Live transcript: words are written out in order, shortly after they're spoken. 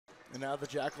And now the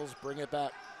Jackals bring it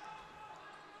back.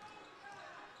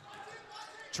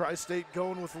 Tri-State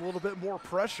going with a little bit more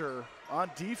pressure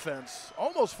on defense.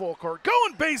 Almost full court.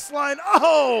 Going baseline.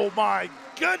 Oh, my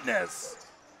goodness.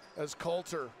 As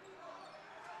Coulter,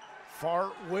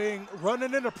 far wing,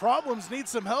 running into problems, needs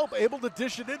some help. Able to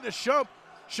dish it into Shump.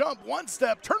 Shump, one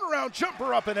step, turnaround,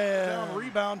 jumper up and in. Down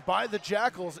rebound by the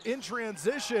Jackals in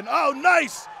transition. Oh,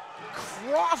 nice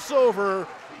crossover.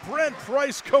 Brent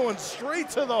Price going straight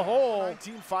to the hole.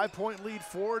 19 5-point lead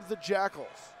for the Jackals.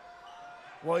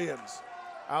 Williams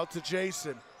out to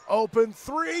Jason. Open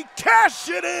three, cash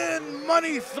it in,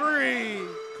 money three.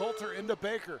 Coulter into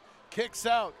Baker, kicks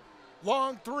out.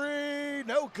 Long three,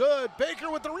 no good.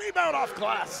 Baker with the rebound off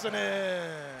glass and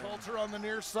in. Coulter on the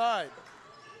near side.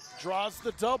 Draws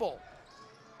the double.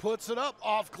 Puts it up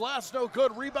off glass, no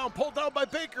good. Rebound pulled down by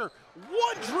Baker.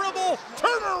 One dribble,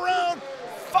 turn around,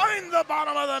 find the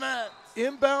bottom of the net.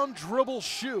 Inbound dribble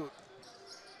shoot.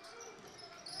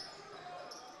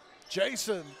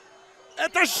 Jason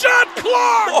at the shot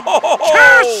clock. Oh.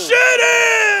 Cash it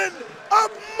in. A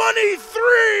money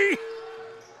three.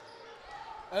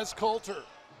 As Coulter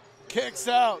kicks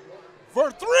out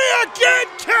for three again.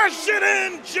 Cash it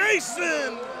in.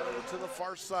 Jason to the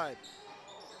far side.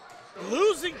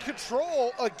 Losing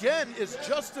control again is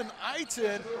Justin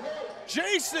Eiton.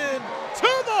 Jason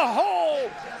to the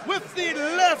hole with the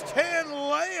left-hand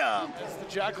layup. As the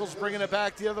Jackals bringing it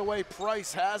back the other way,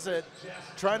 Price has it.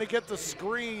 Trying to get the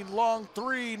screen, long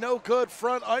three, no good,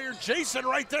 front iron. Jason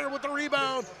right there with the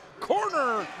rebound.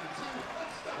 Corner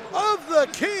of the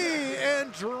key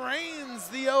and drains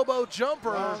the elbow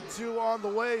jumper. Two on the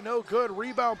way, no good.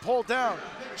 Rebound pulled down.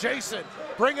 Jason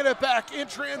bringing it back in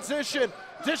transition.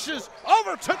 Dishes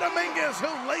over to Dominguez,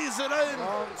 who lays it in.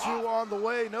 Two on the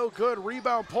way, no good.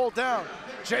 Rebound pulled down.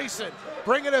 Jason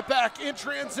bringing it back in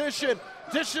transition.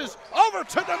 Dishes over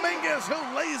to Dominguez,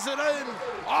 who lays it in.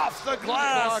 Off the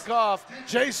glass. Block off.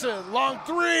 Jason, long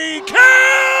three.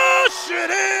 Cash it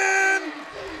in.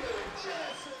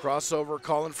 Crossover,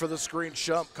 calling for the screen.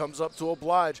 Shump comes up to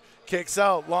oblige. Kicks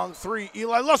out, long three.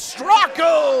 Eli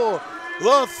Lestraco,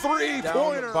 the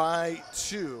three-pointer. Down by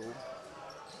two.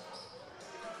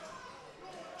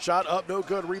 Shot up, no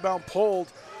good. Rebound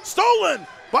pulled. Stolen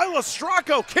by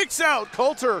Lestraco. Kicks out.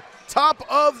 Coulter, top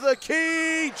of the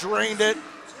key. Drained it.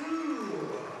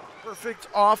 Perfect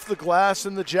off the glass,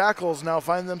 and the Jackals now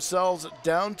find themselves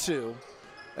down two.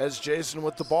 As Jason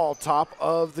with the ball, top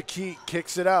of the key,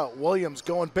 kicks it out. Williams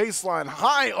going baseline,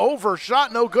 high over,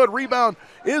 shot no good. Rebound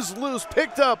is loose,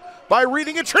 picked up by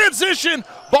Reading in transition.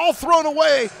 Ball thrown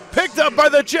away, picked up by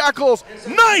the Jackals.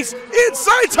 Nice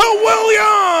inside to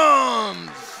Williams.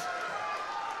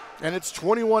 And it's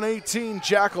 21-18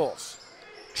 Jackals.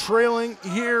 Trailing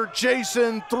here,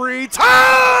 Jason, three,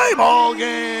 tie ball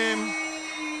game.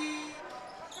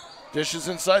 Dishes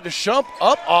inside to Shump,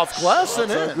 up off glass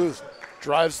and in.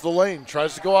 Drives the lane,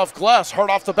 tries to go off glass, hard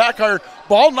off the back iron.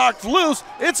 Ball knocked loose,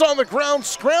 it's on the ground,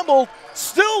 scrambled,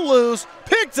 still loose,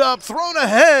 picked up, thrown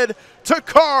ahead to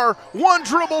Carr. One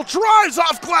dribble, drives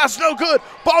off glass, no good.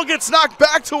 Ball gets knocked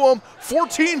back to him.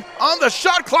 14 on the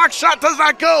shot clock, shot does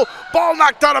not go. Ball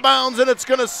knocked out of bounds, and it's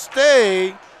gonna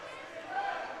stay.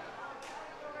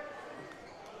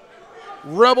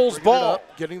 Rebels ball,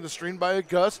 getting the screen by a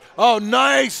Gus. Oh,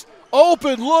 nice,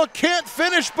 open look, can't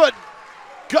finish, but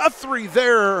Guthrie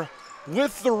there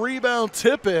with the rebound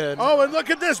tip in. Oh, and look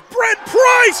at this. Brent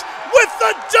Price with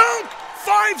the dunk.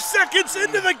 5 seconds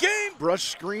into the game. Brush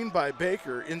screen by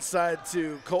Baker inside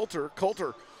to Coulter.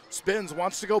 Coulter spins,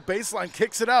 wants to go baseline,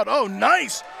 kicks it out. Oh,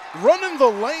 nice. Running the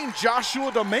lane,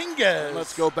 Joshua Dominguez.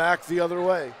 Let's go back the other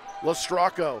way.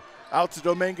 Lestraco out to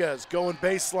Dominguez, going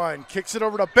baseline, kicks it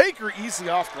over to Baker. Easy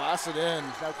off glass and in.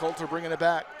 Now Coulter bringing it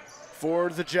back for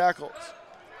the Jackals.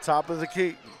 Top of the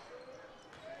key.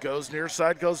 Goes near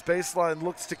side, goes baseline,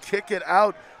 looks to kick it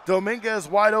out. Dominguez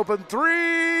wide open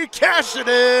three, cash it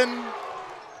in.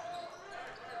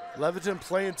 Leviton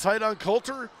playing tight on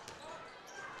Coulter.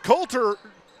 Coulter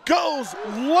goes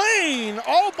lane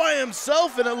all by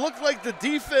himself, and it looked like the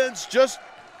defense just,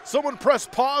 someone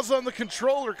pressed pause on the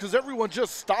controller because everyone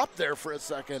just stopped there for a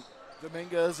second.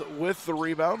 Dominguez with the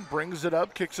rebound, brings it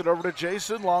up, kicks it over to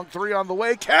Jason. Long three on the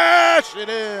way, cash it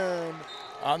in.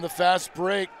 On the fast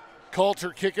break,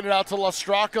 Coulter kicking it out to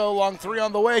Lestraco. Long three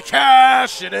on the way,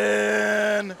 cash it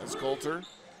in. That's Coulter.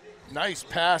 Nice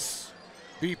pass.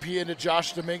 BP into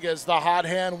Josh Dominguez. The hot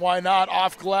hand, why not?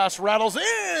 Off glass, rattles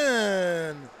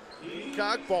in.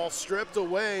 Cock ball stripped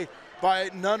away by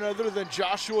none other than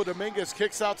Joshua Dominguez.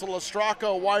 Kicks out to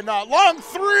Lestraco, why not? Long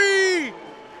three.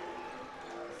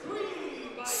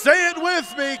 Say it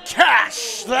with me,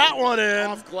 cash that one in.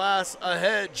 Off glass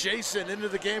ahead, Jason into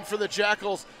the game for the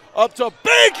Jackals. Up to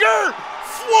Baker,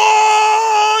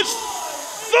 flush!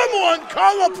 Someone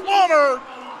call a plumber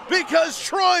because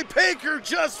Troy Baker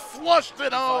just flushed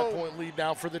it home. 5-point lead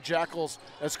now for the Jackals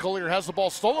as Collier has the ball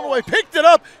stolen away, picked it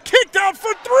up, kicked out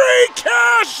for three,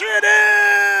 cash it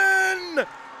in!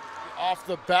 Off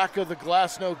the back of the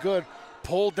glass, no good.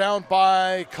 Pulled down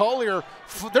by Collier.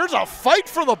 There's a fight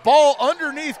for the ball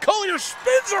underneath. Collier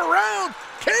spins around,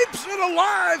 keeps it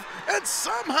alive, and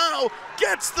somehow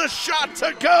gets the shot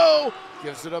to go.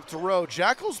 Gives it up to Rowe.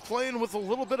 Jackals playing with a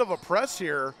little bit of a press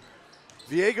here.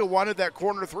 Viega wanted that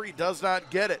corner three, does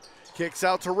not get it. Kicks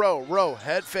out to Rowe. Rowe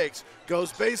head fakes,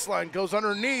 goes baseline, goes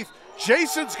underneath.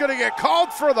 Jason's gonna get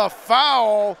called for the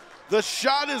foul. The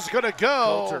shot is gonna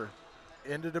go. Coulter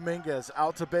into Dominguez,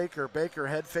 out to Baker. Baker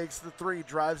head fakes the three,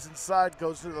 drives inside,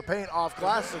 goes through the paint, off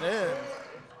glass and in.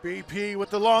 BP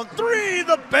with the long three,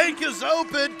 the bank is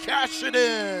open, cash it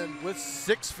in. With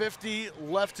 6:50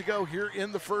 left to go here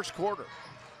in the first quarter.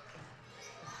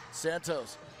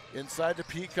 Santos inside to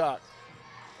Peacock.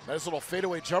 Nice little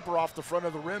fadeaway jumper off the front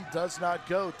of the rim, does not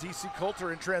go. DC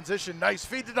Coulter in transition, nice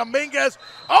feed to Dominguez.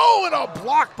 Oh, and a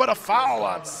block, but a foul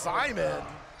on Simon.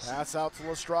 Pass out to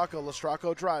Lestraco.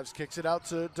 Lestraco drives, kicks it out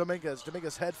to Dominguez.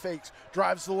 Dominguez head fakes,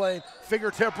 drives the lane,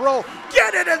 fingertip roll,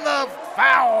 get it in the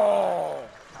foul!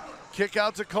 Kick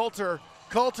out to Coulter.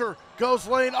 Coulter goes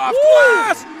lane off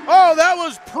glass. Oh, that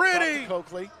was pretty.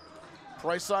 Coakley,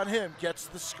 Price on him, gets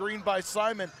the screen by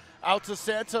Simon. Out to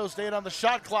Santos, staying on the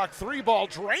shot clock. Three ball,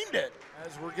 drained it.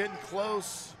 As we're getting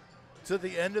close to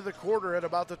the end of the quarter at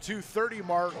about the 2:30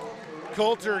 mark,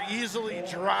 Coulter easily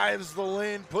drives the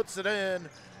lane, puts it in,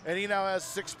 and he now has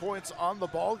 6 points on the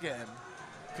ball game.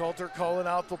 Coulter calling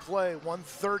out the play.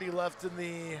 1:30 left in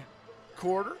the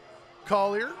quarter.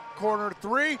 Collier, corner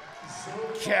three,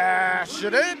 cash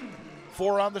it in.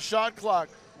 4 on the shot clock.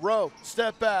 Rowe,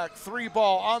 step back, three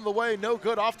ball on the way, no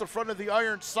good off the front of the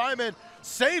iron. Simon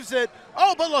saves it.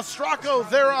 Oh, but Lestraco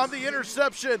there on the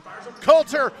interception.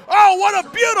 Coulter, oh, what a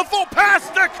beautiful pass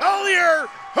to Collier,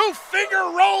 who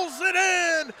finger rolls it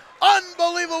in.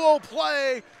 Unbelievable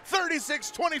play.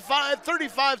 36-25,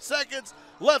 35 seconds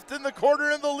left in the quarter,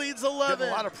 and the lead's 11.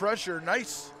 Getting a lot of pressure.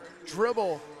 Nice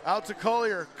dribble out to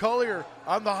Collier. Collier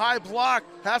on the high block,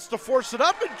 has to force it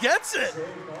up and gets it.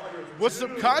 With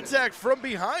some contact from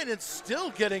behind and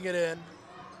still getting it in.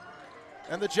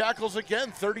 And the Jackals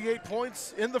again, 38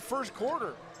 points in the first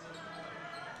quarter.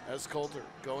 As Coulter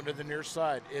going to the near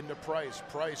side, into Price.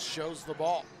 Price shows the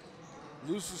ball.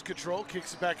 Loses control,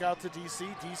 kicks it back out to DC.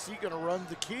 DC gonna run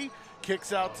the key.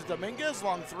 Kicks out to Dominguez,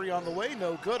 long three on the way,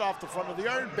 no good off the front of the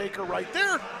iron. Baker right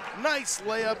there, nice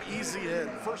layup, easy in.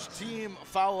 First team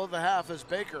foul of the half is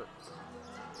Baker.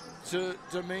 To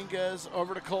Dominguez,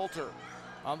 over to Coulter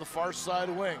on the far side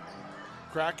wing.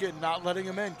 Kraken not letting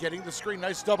him in, getting the screen,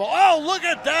 nice double. Oh, look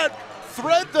at that,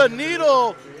 thread the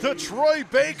needle to Troy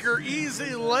Baker,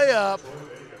 easy layup.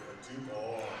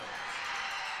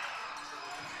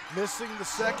 Missing the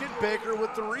second, Baker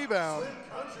with the rebound.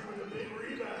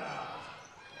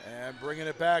 And bringing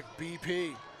it back,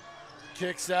 BP.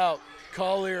 Kicks out,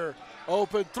 Collier,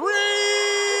 open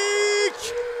three!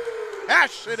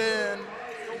 Cash it in.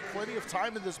 Still plenty of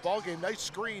time in this ball game. Nice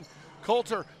screen.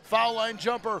 Coulter, foul line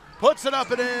jumper, puts it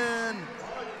up and in.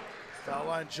 Foul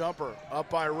line jumper, up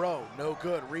by Rowe, no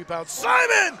good. Rebound,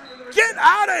 Simon! Get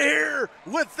out of here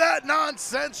with that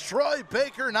nonsense. Troy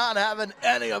Baker not having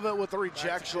any of it with the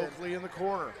rejection. Coakley in the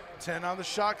corner, 10 on the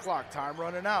shot clock, time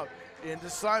running out. Into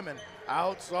Simon,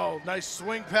 out, oh, nice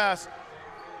swing pass.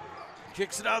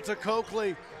 Kicks it out to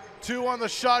Coakley, 2 on the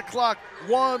shot clock,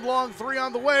 1 long three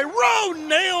on the way. Rowe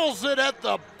nails it at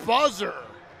the buzzer.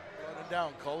 Running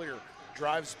down, Collier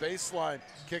drives baseline,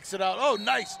 kicks it out. Oh,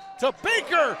 nice to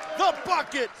Baker, the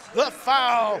bucket, the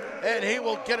foul, and he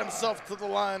will get himself to the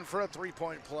line for a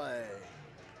three-point play.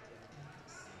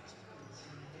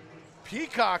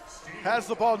 Peacock has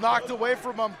the ball knocked away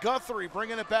from him. Guthrie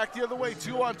bringing it back the other way,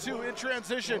 2-on-2 in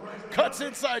transition, cuts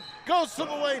inside, goes to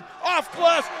the lane, off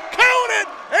glass, count it,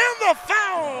 and the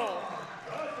foul!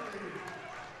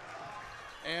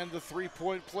 And the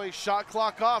three-point play, shot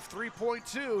clock off,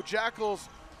 3.2, Jackals.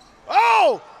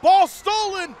 Oh, ball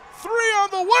stolen, 3 on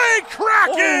the way,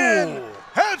 Kraken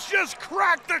has just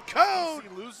cracked the code. He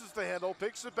loses the handle,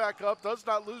 picks it back up, does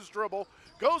not lose dribble,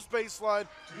 goes baseline,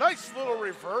 nice little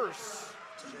reverse.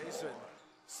 Jason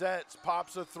sets,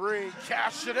 pops a three,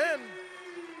 cash it in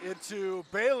into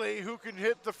Bailey, who can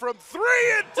hit the from three,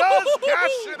 it does, cash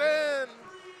it in.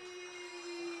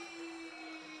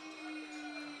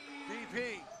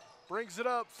 BP Brings it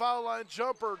up, foul line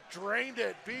jumper, drained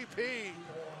it. BP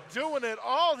doing it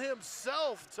all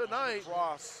himself tonight.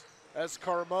 Cross as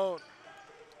Carmone.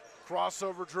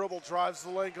 Crossover dribble, drives the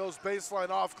lane, goes baseline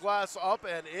off glass, up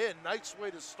and in. Nice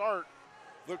way to start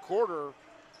the quarter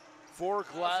for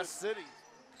Glass City.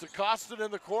 To Costin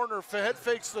in the corner, head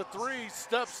fakes the three,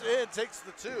 steps in, takes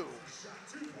the two.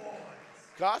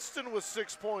 Costin with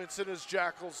 6 points in his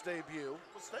Jackals debut.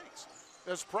 Mistakes.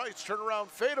 As Price, turnaround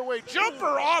fadeaway,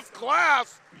 jumper off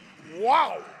glass.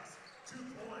 Wow.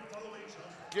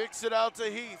 Kicks it out to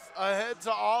Heath, ahead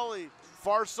to Ollie.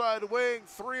 Far side wing,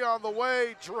 three on the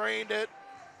way, drained it.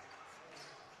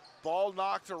 Ball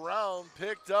knocked around,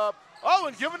 picked up. Oh,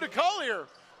 and given to Collier.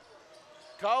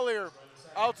 Collier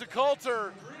out to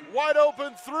Coulter, wide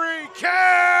open three,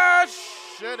 cash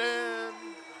it in.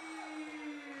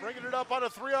 Bringing it up on a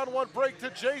 3-on-1 break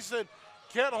to Jason.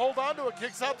 Can't hold on to it,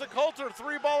 kicks out to Coulter,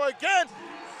 three ball again.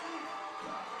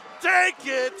 Take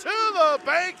it to the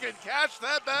bank and cash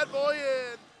that bad boy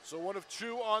in. So one of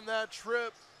two on that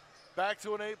trip. Back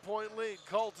to an 8-point lead.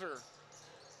 Coulter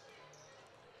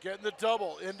getting the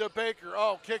double into Baker.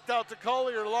 Oh, kicked out to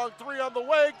Collier. Long three on the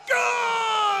way.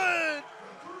 Good!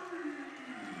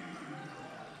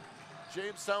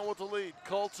 Jamestown with the lead.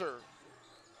 Coulter.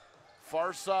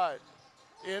 Far side.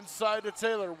 Inside to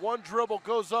Taylor. One dribble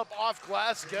goes up off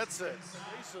glass. Gets it.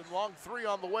 Mason, long three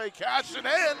on the way. Cashing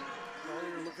in.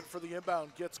 Collier looking for the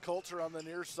inbound. Gets Coulter on the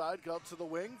near side. Go up to the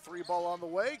wing. Three ball on the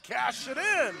way. Cash it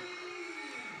in.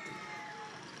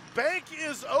 Bank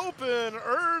is open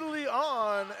early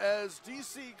on as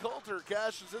DC Coulter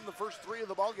cashes in the first three of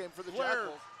the ballgame for the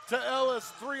Jackals. To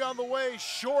Ellis, three on the way,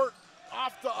 short,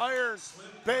 off the iron.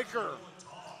 Baker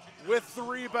with the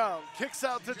rebound, kicks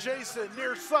out to Jason,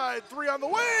 near side, three on the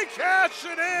way, cash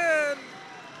it in!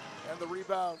 And the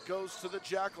rebound goes to the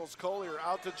Jackals. Collier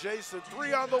out to Jason,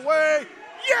 three on the way,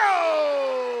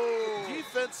 yo!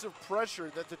 Defensive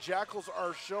pressure that the Jackals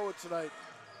are showing tonight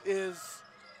is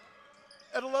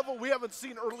at a level we haven't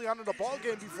seen early on in a ball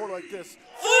game before like this.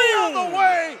 Three on the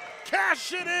way,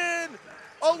 cash it in,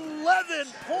 11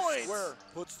 points. Square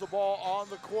puts the ball on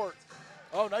the court.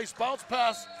 Oh, nice bounce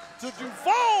pass to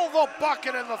Duval, the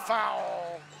bucket and the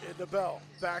foul. Into Bell,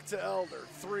 back to Elder,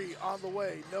 three on the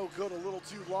way, no good, a little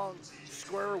too long.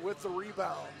 Square with the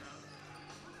rebound.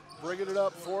 Bringing it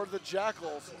up for the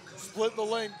Jackals. Split the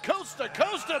lane, coast to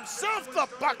coast himself, the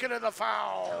bucket and the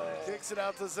foul. Kicks it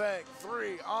out to Zhang,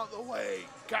 three on the way,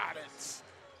 got it.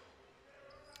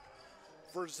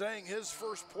 For Zhang, his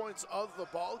first points of the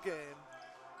ball game.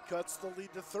 Cuts the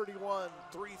lead to 31,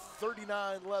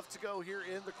 3:39 left to go here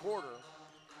in the quarter.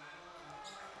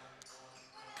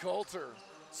 Coulter,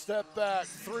 step back,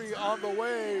 three on the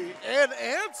way, and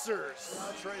answers.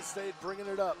 Trey State bringing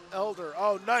it up. Elder,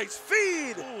 oh, nice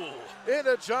feed.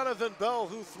 Into Jonathan Bell,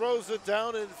 who throws it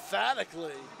down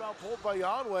emphatically. Rebound pulled by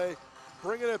Yanway,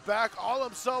 bringing it back all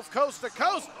himself, coast to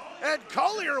coast, and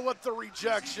Collier with the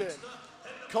rejection.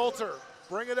 Coulter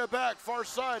bringing it back, far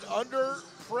side, under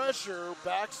pressure,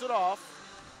 backs it off,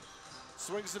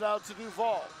 swings it out to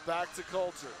Duval, back to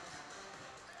Coulter.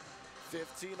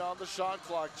 15 on the shot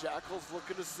clock, Jackals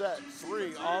looking to set,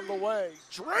 three on the way,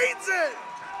 drains it,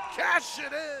 cash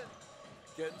it in.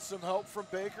 Getting some help from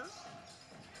Baker,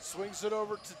 swings it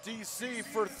over to DC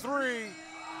for three,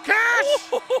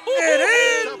 cash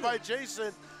it in! Up by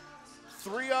Jason,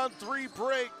 3-on-3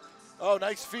 break. Oh,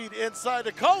 nice feed inside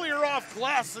to Collier off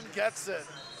glass and gets it.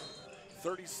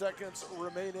 30 seconds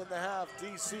remain in the half.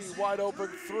 DC wide open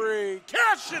three.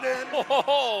 Cash it in.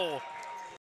 Oh.